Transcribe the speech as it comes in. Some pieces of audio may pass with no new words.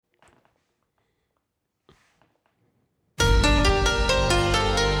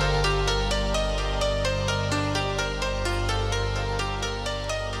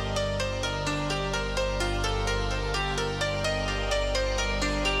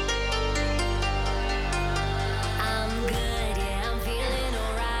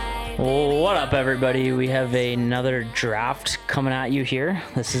What up, everybody? We have another draft coming at you here.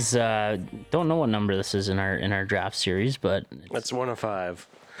 This is don't know what number this is in our draft series, but That's 1 of 5.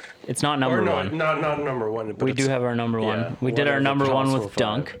 it's not number Or no, one. not number one. But We do have our number one. yeah, We did one our of the number one possible with five.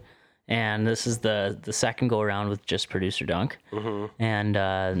 Dunk, and this is the second go around with just producer Dunk.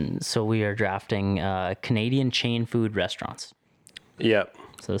 And so we are drafting Canadian chain food restaurants. Yeah.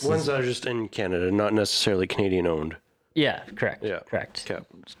 So this Ones is that are just in Canada, not necessarily Canadian owned. yeah, correct. Yeah. Correct. Okay.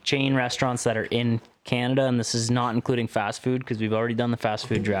 Chain restaurants that are in Canada, and this is not including fast food because we've already done the fast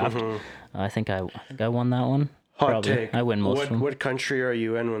food draft. I think I won that one. Hot Probably. take. I win most of them. What country are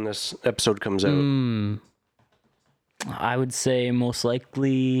you in when this episode comes out? I would say most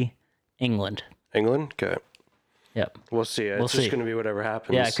likely England. England? Okay. Yep. We'll see. It's We'll just see. going to be whatever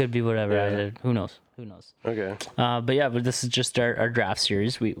happens. Yeah, it could be whatever. Yeah. Who knows? Who knows? Okay. But this is just our draft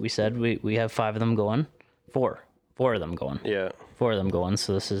series. We said we have 5 of them going. Four of them going. Yeah. 4 of them going.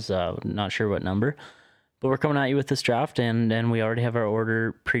 So this is not sure what number. But we're coming at you with this draft, and we already have our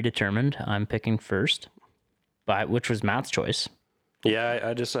order predetermined. I'm picking first, which was Matt's choice.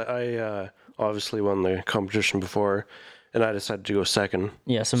 Yeah, I obviously won the competition before, and I decided to go second.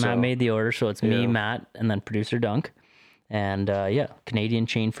 Yeah, so Matt made the order, so it's me, Matt, and then producer Dunk. And Canadian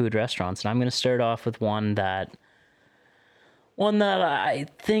chain food restaurants. And I'm going to start off with one that I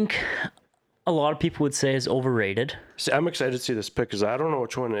think a lot of people would say is overrated. See, I'm excited to see this pick because I don't know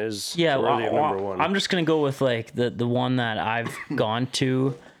which one is Yeah, worthy of number one. I'm just going to go with like the one that I've gone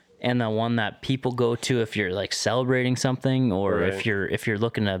to and the one that people go to if you're like celebrating something or Right. if you're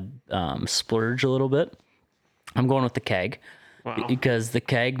looking to splurge a little bit. I'm going with the Keg. Because the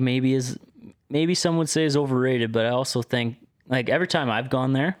Keg maybe some would say is overrated, but I also think like every time I've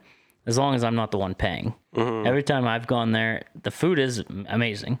gone there, as long as I'm not the one paying, every time I've gone there, the food is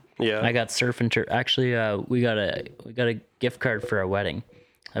amazing. Yeah. I got surf and turf. Actually, we got a gift card for our wedding,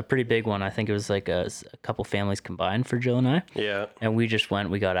 a pretty big one. I think it was like a couple families combined for Jill and I. Yeah. And we just went.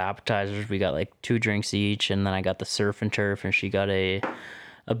 We got appetizers. We got like 2 drinks each, and then I got the surf and turf, and she got a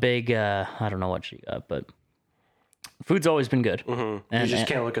big. I don't know what she got, but food's always been good. You just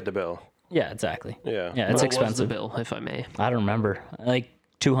can't look at the bill. Yeah, exactly. Yeah. Yeah, it's What expensive. was the bill, if I may? I don't remember. Like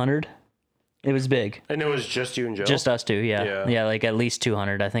 200. It was big. And it was just you and Joe? Just us two. Yeah. Yeah. Yeah, like at least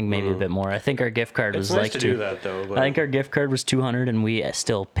 200. I think maybe a bit more. I think our gift card It's was nice like to do that, though. But I think our gift card was 200, and we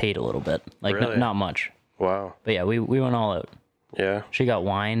still paid a little bit. Like Really? not much. Wow. But yeah, we went all out. Yeah. She got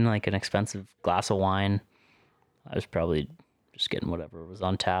wine, like an expensive glass of wine. I was probably just getting whatever was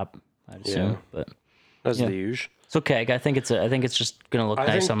on tap, I'd assume. Yeah. But That's Yeah. the usual. it's okay. I think it's just gonna look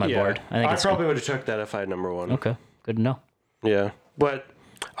nice on my board. I think it's probably would have took that if I had number one. okay. Good to know. Yeah. But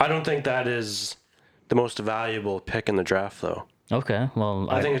I don't think that is the most valuable pick in the draft, though. Okay. Well,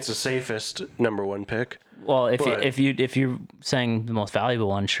 I think it's the safest number one pick. well, if but- if you're saying the most valuable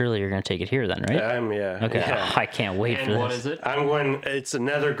one, surely you're gonna take it here then, right? Yeah. Okay. Yeah. I can't wait for And this. what is it? I'm going. It's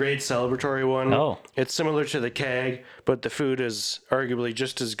another great celebratory one. Oh. It's similar to the Keg, but the food is arguably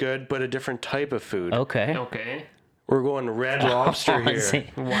just as good, but a different type of food. Okay. Okay. We're going Red Lobster here. See,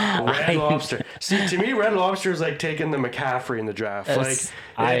 Red Lobster. See, to me, Red Lobster is like taking the McCaffrey in the draft. It's-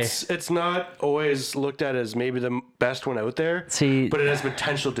 Like, it's not always looked at as maybe the best one out there, See- but it has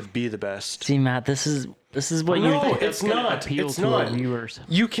potential to be the best. see, Matt, this is what No, you. it's gonna not. appeal It's to not. our viewers.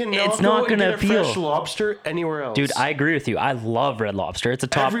 You cannot It's go not and gonna get a appeal. fresh lobster anywhere else. Dude, I agree with you. I love Red Lobster. It's a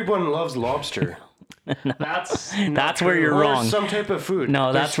top. Everyone loves lobster. That's where you're Or wrong. some type of food.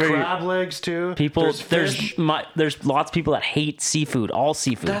 No, that's There's where you- crab legs too. People, There's fish. there's lots of people that hate seafood. All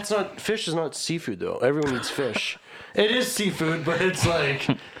seafood. That's not fish. Is not seafood though. Everyone eats fish. It is seafood, but it's like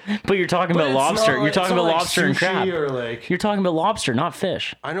but you're talking but about it's lobster. not You're like- talking it's not about like lobster and sushi crab. Or like You're talking about lobster, not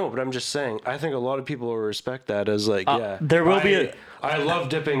fish. I know, but I'm just saying. I think a lot of people will respect that as like yeah. there will be a- I love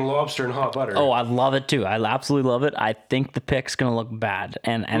dipping lobster in hot butter. Oh, I love it too. I absolutely love it. I think the pick's gonna look bad.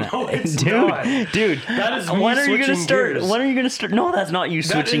 And No, it's dude, not. dude, That is me when are you gonna switching start? gears. When are you gonna start? No, that's not you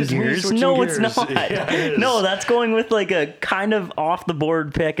switching is me gears. switching No, gears. it's not. Yeah, it is. No, that's going with like a kind of off the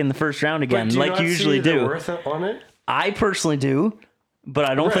board pick in the first round But again, do like not you usually see the do. worth on it, I personally do, but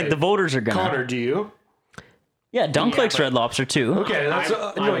I don't think Right. the voters are gonna. Connor. Do you? Yeah, Dunk Yeah, likes but- Red Lobster too. Okay, that's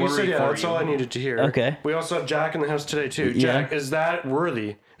I no. You said worry yeah. for That's you. all I needed to hear. Okay. We also have Jack in the house today too. Yeah. Jack, is that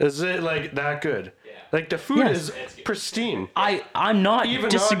worthy? Is it like that good? Yeah. Like the food Yes. is pristine. I'm not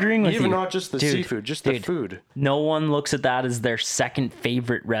disagreeing with you. Even not just the Dude, seafood, just the dude. food. No one looks at that as their second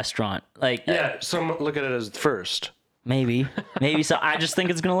favorite restaurant. Like Yeah, some look at it as first. maybe so. I just think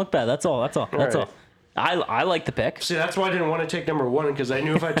it's gonna look bad. That's all. That's all. Right. I like the pick. See, that's why I didn't want to take number 1, because I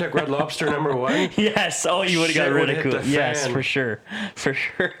knew if I took Red Lobster number 1, Yes. Oh, you would have got Shit would've hit ridiculed. the Yes, fan. for sure. For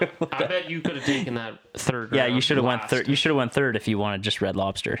sure. I bet you could have taken that third. Yeah, round you should have went last. third. You should have went third if you wanted just Red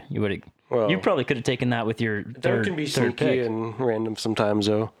Lobster. You would have. Well, You probably could have taken that with your Dunk third. can be third sneaky pick. and random sometimes,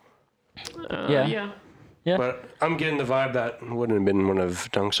 though. Yeah. Yeah. Yeah. But I'm getting the vibe that wouldn't have been one of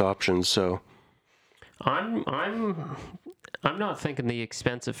Dunk's options, so. I'm not thinking the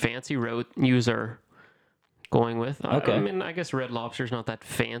expensive fancy route user going with. Okay. I mean, I guess Red Lobster's not that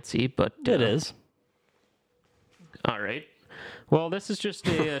fancy, but It is. all right. Well, this is just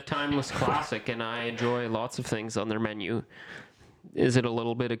a timeless classic, and I enjoy lots of things on their menu. Is it a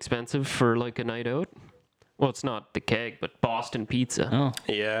little bit expensive for like a night out? Well, it's not the Keg, but Boston Pizza. Oh.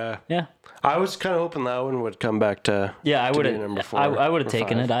 Yeah. Yeah. I was kind of hoping that one would come back to. Yeah, I to would be have. number 4 I would have or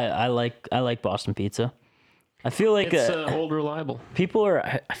taken 5. it. I like Boston Pizza. I feel like It's old reliable. people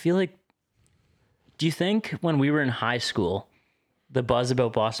are. I feel like. Do you think when we were in high school, the buzz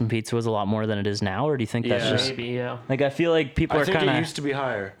about Boston Pizza was a lot more than it is now, or do you think that's Yeah. just Maybe, yeah. like I feel like people I are think kind it of. used to be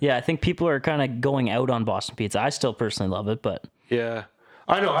higher. Yeah, I think people are kind of going out on Boston Pizza. I still personally love it, but Yeah.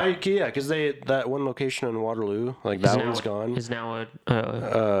 I know. Yeah, because that one location in Waterloo, like Is that now- one's gone. Is now a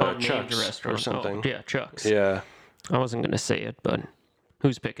unnamed Chuck's or restaurant something. Oh, yeah, Chuck's. Yeah. I wasn't gonna say it, but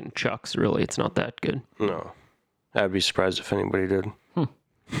who's picking Chuck's? Really, it's not that good. No. I'd be surprised if anybody did.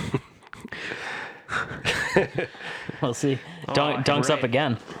 we'll see. Dunk's up right.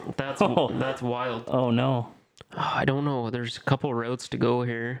 again. That's Oh. that's wild. Oh no. Oh, I don't know. There's a couple routes to go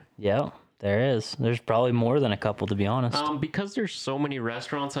here. Yeah, there is. There's probably more than a couple, to be honest. Because there's so many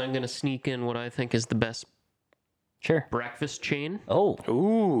restaurants, I'm gonna sneak in what I think is the best Sure. breakfast chain Oh,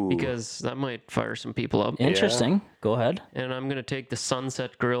 Ooh. because that might fire some people up. interesting. Go ahead. And I'm gonna take the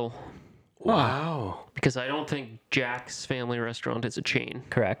Sunset Grill Wow. because I don't think Jack's Family Restaurant is a chain.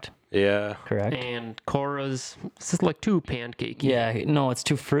 Correct. Yeah. Correct. And Cora's, this is like too pancakey. Yeah, no, it's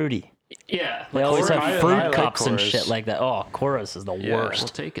too fruity. Yeah. They always Cora- have I fruit like cups and Cora's. shit like that. Oh, Cora's is the Yeah. We'll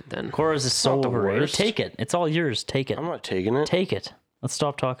worst. take it then. Cora's is so not the overrated. worst. Take it. It's all yours. Take it. I'm not taking it. Take it. Let's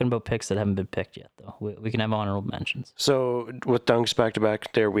stop talking about picks that haven't been picked yet, though. We can have honorable mentions. So with Dunks back to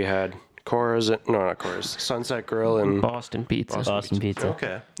back, there we had Cora's. No, not Cora's. Sunset Grill and. Boston Pizza. Boston Pizza.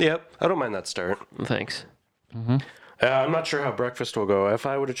 Okay. Yep. I don't mind that start. Thanks. I'm not sure how breakfast will go. If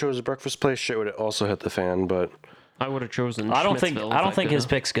I would have chose a breakfast place, shit would have also hit the fan. But I would have chosen. I don't think Schmittsville if I don't think his could've.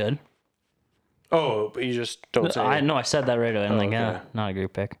 pick's good. oh, but you just don't say. I know I said that right away. I'm like, okay. yeah, not a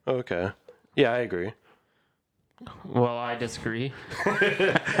great pick. Okay. Yeah, I agree. Well, I disagree.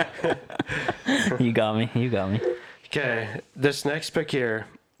 You got me. You got me. Okay, this next pick here,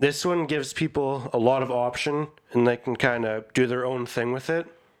 this one gives people a lot of option and they can kind of do their own thing with it.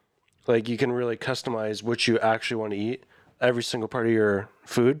 Like you can really customize what you actually want to eat, every single part of your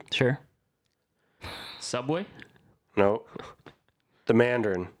food. Sure. Subway. No, the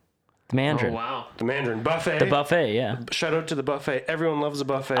Mandarin. The Mandarin. Oh wow. The Mandarin buffet. The buffet, yeah. Shout out to the buffet. Everyone loves a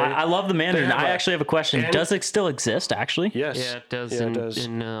buffet. I love the Mandarin. have I a- actually have a question. and- Does it still exist, actually? yes. Yeah, it does. Yeah, in, it does.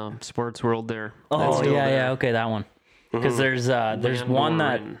 in Sports World there. Oh, still yeah, there. yeah. Okay, that one. Because there's one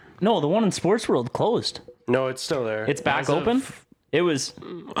that Mandarin. no, the one in Sports World closed. No, it's still there. It's back As of- open. It was.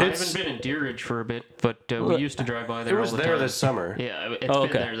 I It's- haven't been in Deerridge for a bit, but we used to drive by there it was all the there time. this summer. Yeah, it's Oh, been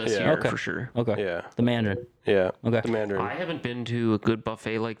okay. there this Yeah. year Okay. for sure. Okay. Yeah. The Mandarin. Yeah. Okay. The Mandarin. I haven't been to a good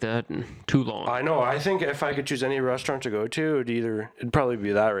buffet like that in too long. I know. I think if I could choose any restaurant to go to, it'd probably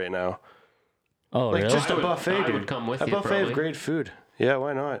be that right now. Oh, Like really? just I a would- buffet, I dude. would come with a you, buffet probably. of great food. Yeah,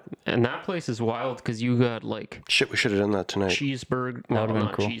 why not? And that place is wild because you got like Shit, we should have done that tonight. cheeseburger. Well, would've been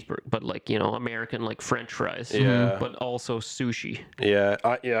not cool. cheeseburger, but like American like French fries. Yeah. But also sushi. Yeah,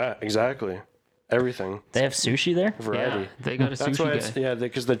 yeah, exactly. Everything. They have sushi there. Variety. Yeah, they got a That's sushi why guy. it's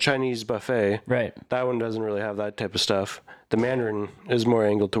because the Chinese buffet, Right. that one doesn't really have that type of stuff. The Mandarin is more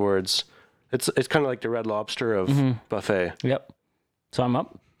angled towards. It's kind of like the Red Lobster of buffet. Yep. So I'm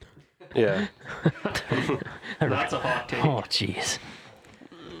up. Yeah. That's a hot take. Oh, jeez.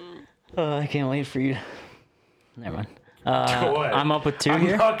 Oh, I can't wait for you. Never mind. What? I'm up with 2 I'm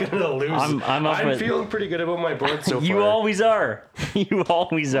here. not gonna lose. I'm up with- feeling pretty good about my board so far. You always are. You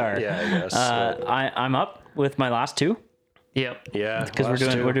always are. Yeah, I guess. I'm up with my last 2 Yep. yeah, because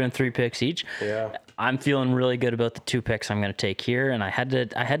we're doing 3 picks each. Yeah. I'm feeling really good about the 2 picks I'm going to take here, and I had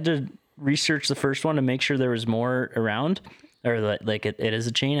to research the first one to make sure there was more around, or like it is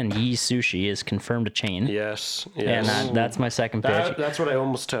a chain, and Yi Sushi is confirmed a chain. Yes. And Yes. that's my second pick. That's what I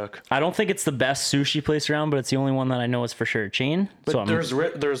almost took. I don't think it's the best sushi place around, but it's the only one that I know is for sure a chain. But So I'm,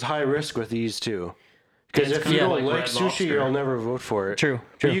 there's high risk with these too. Because It's if kinda you don't like like Red sushi, Lobster. you'll never vote for it. True,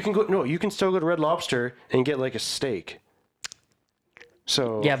 But true. you can still go to Red Lobster and get like a steak.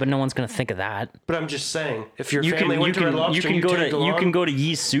 So Yeah, but no one's gonna think of that. but I'm just saying, if your You family can went to Red Lobster, and you can go to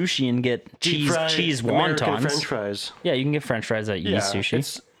Yee's Sushi and get cheese American wontons. French fries. Yeah, you can get French fries at Yee's Sushi.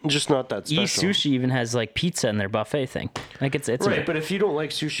 It's just not that special. Yee's Sushi even has like pizza in their buffet thing. Like it's Right, but if you don't like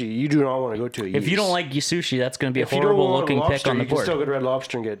sushi, you do not want to go to a Yee's. if you don't like Yee's Sushi, that's gonna be a If you don't horrible want looking lobster, pick on the you can board. still go to Red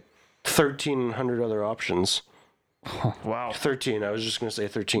Lobster and get 1,300 other options. Wow. 13. I was just gonna say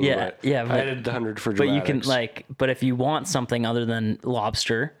 13. Yeah, but yeah, I but- added the 100 for But you can dramatics. but if you want something other than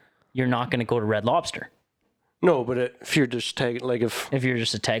lobster, you're not gonna go to Red Lobster. No, but if you're just tagging, like if If you're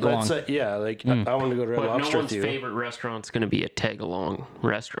just a tag let's along. say, I want to go to Red But Lobster no with one's you. favorite restaurant's going to be a tag-along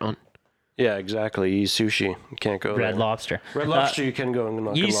restaurant. Yeah, exactly. Yee's Sushi. You can't go Red there. Lobster. Red Lobster, you can go and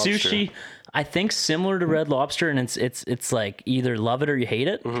knock Yee's Lobster. Sushi, I think similar to Red Lobster, and it's like either love it or you hate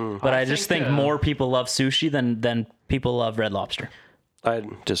it. Mm-hmm. But I just think, think more people love sushi than people love Red Lobster. I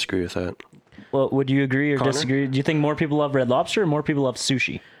disagree with that. Well, would you agree or Connor? disagree? Do you think more people love Red Lobster or more people love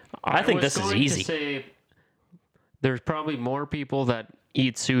sushi? I think was this is going to easy. say there's probably more people that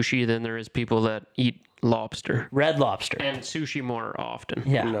eat sushi than there is people that eat lobster. Red Lobster. And sushi more often.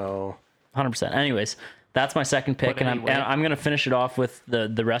 Yeah, No. 100%. Anyways, that's my second pick, But anyway. and I'm gonna finish it off with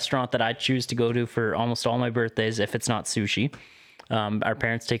the restaurant that I choose to go to for almost all my birthdays. If it's not sushi, our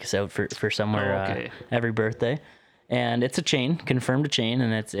parents take us out for somewhere Oh, okay. every birthday, and it's a chain, confirmed a chain,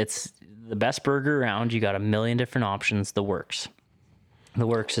 and it's the best burger around. You got a million different options. The Works. The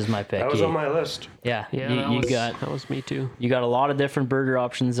Works is my pick. That was on my list. Yeah, Yeah, that was me too. you got a lot of different burger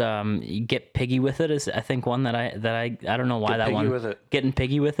options. You get piggy with it is I think one that I don't know why Get that piggy one with it. getting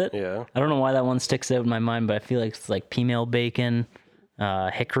piggy with it. Yeah. I don't know why that one sticks out in my mind, but I feel like it's like female bacon,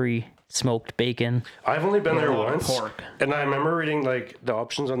 hickory smoked bacon. I've only been there a lot of once, pork. and I remember reading like the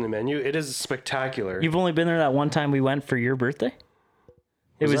options on the menu. It is spectacular. You've only been there that one time we went for your birthday.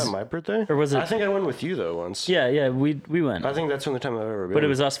 It was was that my birthday? or was it- I think I went with you though once. yeah we went, I think that's the only time I've ever been. but it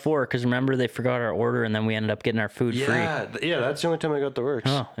was us four because remember they forgot our order and then we ended up getting our food free. Yeah, that's the only time I got the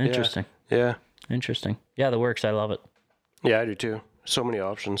Works. Oh, interesting. Yeah. Interesting. Yeah, the Works. I love it. Yeah, I do too. So many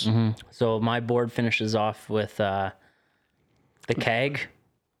options. So my board finishes off with the Keg,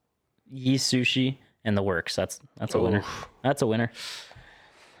 Yee's Sushi, and the Works. That's a winner. That's a winner.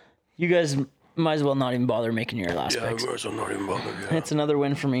 You guys might as well not even bother making your last picks. might as well not even bother. Yeah. It's another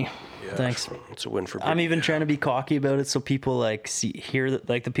win for me. Thanks. It's a win for I'm even trying to be cocky about it so people like hear that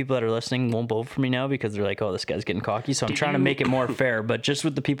like the people that are listening won't vote for me now because they're like, oh, this guy's getting cocky. So I'm trying to make it more fair. But just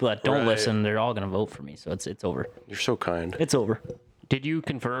with the people that don't Right. listen, they're all gonna vote for me. So it's over. You're so kind. It's over. Did you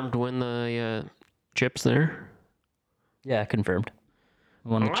confirm to win the chips there? Yeah, confirmed. I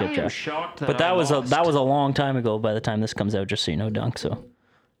won the chip I'm draft. shocked that But that I was lost. a long time ago. By the time this comes out, just so you know, Dunk. So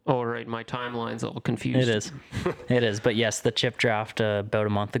Oh, right. My timeline's all confused. it is, it is. But yes, the chip draft about a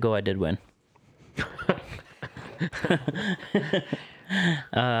month ago, I did win.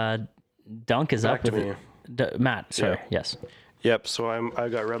 Dunk is up to with me. it. Matt, sorry. Yeah. Yes. Yep. So I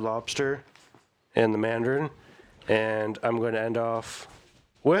got Red Lobster and the Mandarin, and I'm going to end off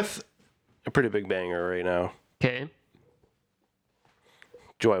with a pretty big banger right now. Okay.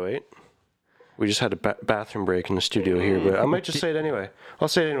 Do I wait? We just had a bathroom break in the studio here, but I might just say it anyway. I'll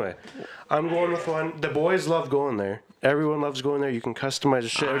say it anyway. I'm going with one. The boys love going there. Everyone loves going there. You can customize the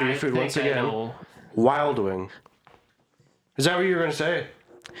shit out of your food once again. Wild Wing. Is that what you were going to say?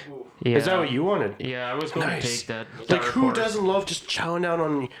 Yeah. Is that what you wanted? Yeah, I was going Nice. to take that. Like, dark who horse. doesn't love just chowing down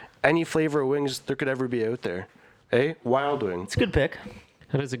on any flavor of wings there could ever be out there? Eh? Wild Wing. It's a good pick.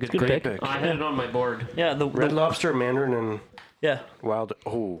 That is a good, good pick. pick. I had it on my board. Yeah. Red Lobster, Mandarin, and yeah. Wild.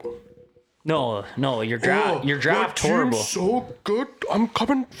 Oh. No. Your draft horrible. So good. I'm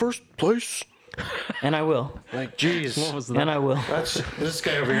coming first place. And I will. Like, jeez. What was that? And I will. That's this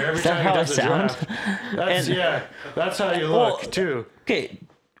guy over here. Every that time how he I does a sound? draft. That's, And- yeah, that's how you look, Well, too. Okay.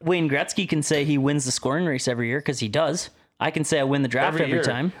 Wayne Gretzky can say he wins the scoring race every year because he does. I can say I win the draft every year.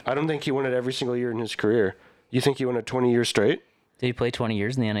 time. I don't think he won it every single year in his career. You think he won it 20 years straight? Did he play 20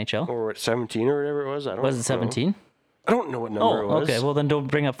 years in the NHL? Or what, 17 or whatever it was? I don't Was it know. 17? I don't know what number it Oh, was. okay. Well, then don't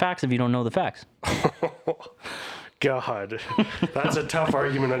bring up facts if you don't know the facts. God. That's a tough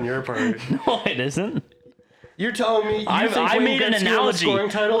argument on your part. No, it isn't. You're telling me I Wayne made an Gretzky won the analogy. scoring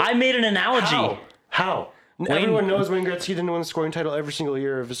title? I made an analogy. How? Everyone knows Wayne Gretzky didn't win the scoring title every single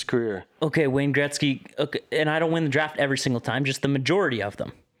year of his career. Okay, Wayne Gretzky. Okay, and I don't win the draft every single time, just the majority of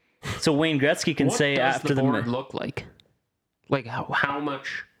them. So Wayne Gretzky can What say does after the board look like? Like how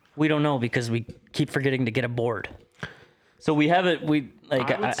much? we don't know because we keep forgetting to get a board. So we have it. We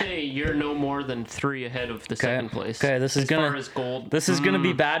like. I would say you're no more than 3 ahead of the second place. Okay, this is as gonna far as gold. This is gonna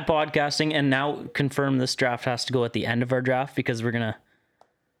be bad podcasting, and now confirm this draft has to go at the end of our draft because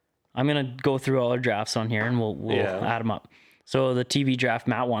I'm gonna go through all our drafts on here and we'll Yeah. add them up. So the TV draft,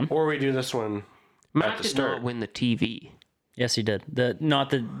 Matt won. Or we do this one. Matt the did start. not win the TV. Yes, he did. Not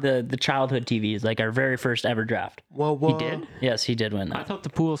the childhood TVs, like our very first ever draft. Well, He did? Yes, he did win I that. thought the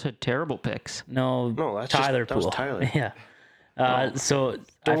Pools had terrible picks. No, No, that's Tyler that was Poole. Tyler. Yeah. So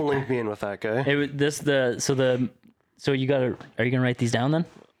Don't link me in with that guy. so you gotta. Are you gonna write these down then?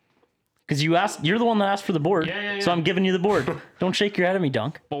 Because you're the one that asked for the board. Yeah. So I'm giving you the board. Don't shake your head at me,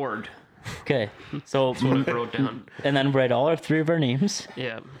 Dunk. Bored. Okay. So What I wrote down. and then write all our 3 of our names.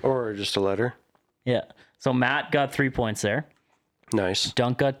 Yeah. Or just a letter. Yeah. So Matt got 3 points there. Nice.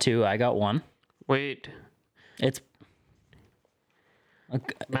 Dunk got 2. I got 1. Wait. It's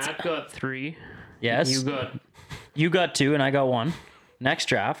Matt got 3. yes. You got 2 and I got 1. Next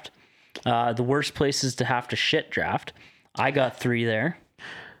draft, the worst places to have to shit draft. I got 3 there.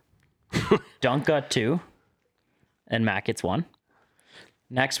 Dunk got 2, and Matt gets 1.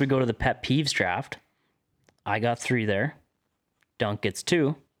 Next, we go to the pet peeves draft. I got 3 there. Dunk gets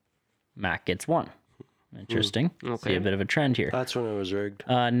 2. Matt gets 1. Interesting. See okay. a bit of a trend here. That's when it was rigged.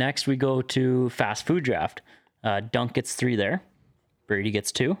 Next, we go to fast food draft. Dunk gets 3 there. Brady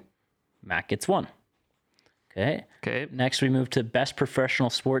gets 2. Matt gets 1. Okay. Okay. Next, we move to best professional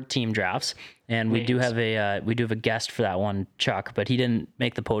sport team drafts, and we do have a guest for that one, Chuck, but he didn't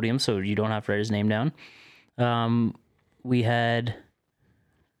make the podium, so you don't have to write his name down. We had,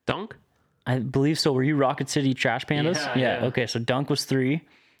 Dunk? I believe so. Were you Rocket City Trash Pandas? Yeah. Okay, so Dunk was 3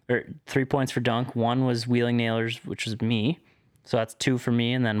 points for Dunk. 1 was Wheeling Nailers, which was me. So that's 2 for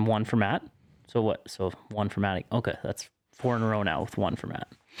me, and then 1 for Matt. So what? So 1 for Matt. Okay, that's 4 in a row now with 1 for Matt.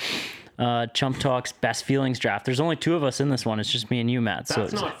 Chump Talks best feelings draft. There's only 2 of us in this one. It's just me and you, Matt.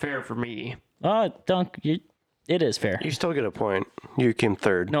 That's not fair for me. Dunk, it is fair. You still get a point. You came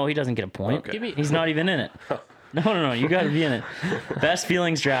third. No, he doesn't get a point. Okay. He's not even in it. No. You got to be in it. Best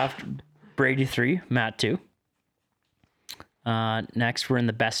feelings draft. Brady 3, Matt 2. Next, we're in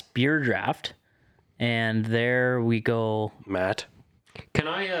the best beer draft, and there we go. Matt. Can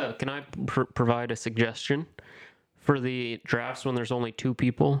I provide a suggestion for the drafts when there's only 2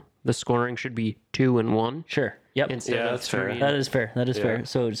 people? The scoring should be 2 and 1 Sure. Yep. instead Yeah, of that's fair. 3. That is fair.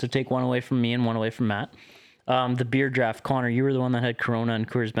 So take 1 away from me and 1 away from Matt. The beer draft, Connor, you were the one that had Corona and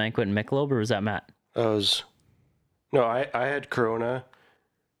Coors Banquet and Michelob, or was that Matt? I had Corona.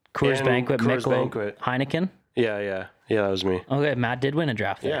 Coors And Banquet, Coors Michelob, Banquet. Heineken. Yeah, that was me. Okay, Matt did win a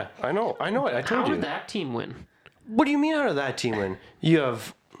draft there. Yeah, I know it. I How told did you. that team win? What do you mean how did that team win? You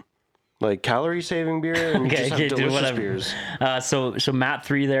have like calorie saving beer and you just have dude, delicious whatever. beers. So Matt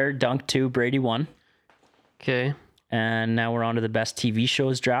 3 there, Dunk 2, Brady 1. Okay. And now we're on to the best TV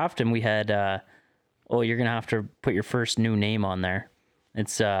shows draft, and we had you're gonna have to put your first new name on there. It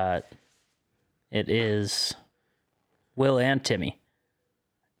is Will and Timmy.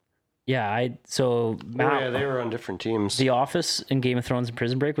 Yeah, Matt, They were on different teams. The Office and Game of Thrones and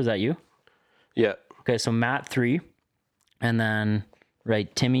Prison Break, was that you? Yeah. Okay, so Matt 3, and then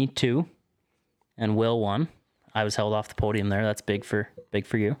Timmy 2, and Will 1. I was held off the podium there. That's big for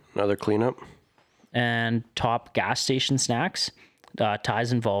you. Another cleanup. And top gas station snacks,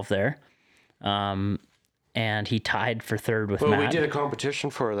 Ty's involved there. And he tied for 3rd with Well, Matt. we did a competition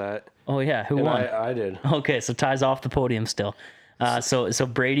for that. Oh yeah, who And won? I did. Okay, so Ty's off the podium still. So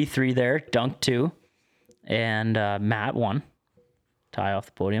Brady 3 there, Dunk 2, and Matt 1. Ty off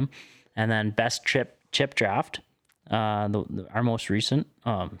the podium, and then best chip draft. Our most recent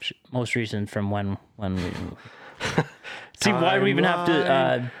from when we. See, why do we even have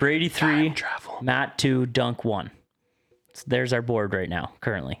to? Brady 3, Matt 2, Dunk 1. So there's our board right now,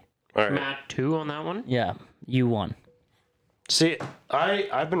 currently. All right. Matt 2 on that one. Yeah, you won. See,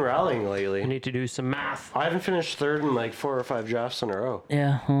 I've been rallying I lately. need to do some math. I haven't finished 3rd in like 4 or 5 drafts in a row.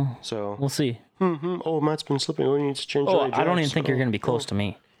 Yeah, well, So, we'll see. oh, Matt's been slipping. We need to change. Oh, the I don't even drafts. think you're going to be close to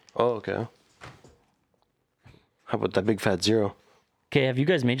me. Oh, okay. How about that big fat 0? Okay, have you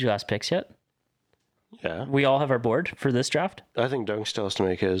guys made your last picks yet? Yeah. We all have our board for this draft? I think Dunk still has to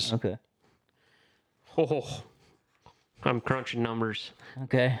make his. Okay. Oh, I'm crunching numbers.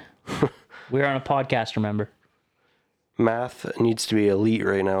 Okay. We're on a podcast, remember? Math needs to be elite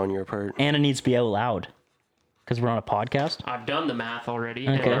right now on your part. And it needs to be out loud. Because we're on a podcast? I've done the math already.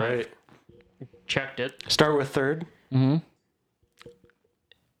 Okay. And All I've right. checked it. Start with 3rd.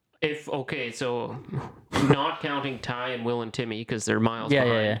 So not counting Ty and Will and Timmy because they're miles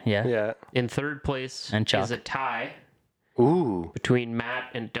behind. Yeah. Yeah. In 3rd place And Chuck. is a tie Ooh. between Matt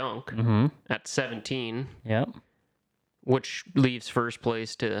and Dunk at 17, Yep. which leaves 1st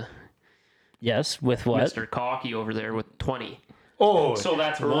place to Yes, with what? Mr. Cocky over there with 20. Oh, So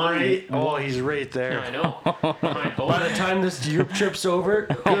that's one. right. Oh, he's right there. I know. Behind both. By the time this Europe trip's over,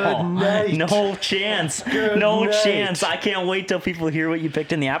 good Oh, night. no chance. Good no night. chance. I can't wait till people hear what you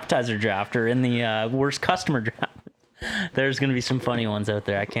picked in the appetizer draft or in the worst customer draft. There's going to be some funny ones out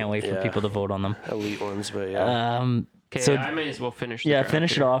there. I can't wait for Yeah. people to vote on them. Elite ones, but yeah. Okay, So- I may as well finish. The Yeah, draft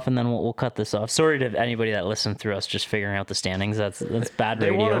finish it here. off and then we'll cut this off. Sorry to anybody that listened through us just figuring out the standings. That's bad They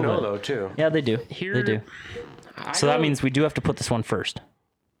radio. want to know but- though too. Yeah, they do. Here- They do. I So that don't- means we do have to put this one first.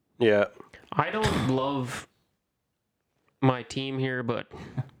 Yeah. I don't love my team here, but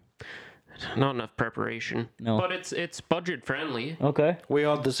not enough preparation. No. But it's budget friendly. Okay. We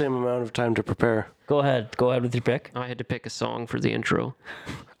all had the same amount of time to prepare. Go ahead. Go ahead with your pick. I had to pick a song for the intro.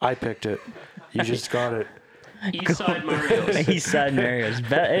 I picked it. You just got it. Eastside Mario's. East Side Mario's.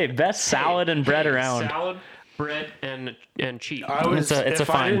 Hey, best salad and bread around. Salad, bread, and cheese. I was. It's a if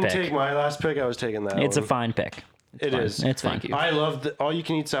fine I didn't pick. take my last pick, I was taking that. It's a one. fine pick. It is. It's fine. Thank you. I love the all you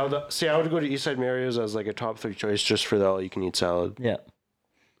can eat salad. See, I would go to Eastside Mario's as like a top 3 choice just for the all you can eat salad. Yeah.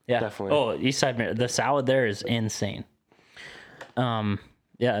 Yeah. Definitely. Oh, East Side the salad there is insane.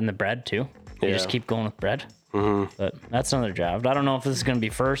 Yeah, and the bread too. You just Yeah. keep going with bread. Mm-hmm. But that's another draft. I don't know if this is going to be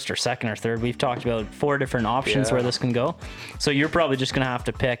first or second or third. We've talked about 4 different options Yeah. where this can go. So you're probably just going to have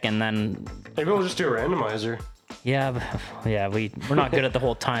to pick and then Maybe we'll just do a randomizer. yeah, we're not good at the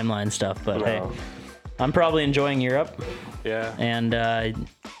whole timeline stuff, but No. hey, I'm probably enjoying Europe Yeah. and I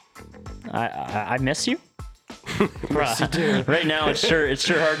miss you. Right now it's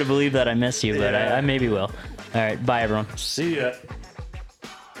sure hard to believe that I miss you, but Yeah. I maybe will. All right, bye everyone. See ya.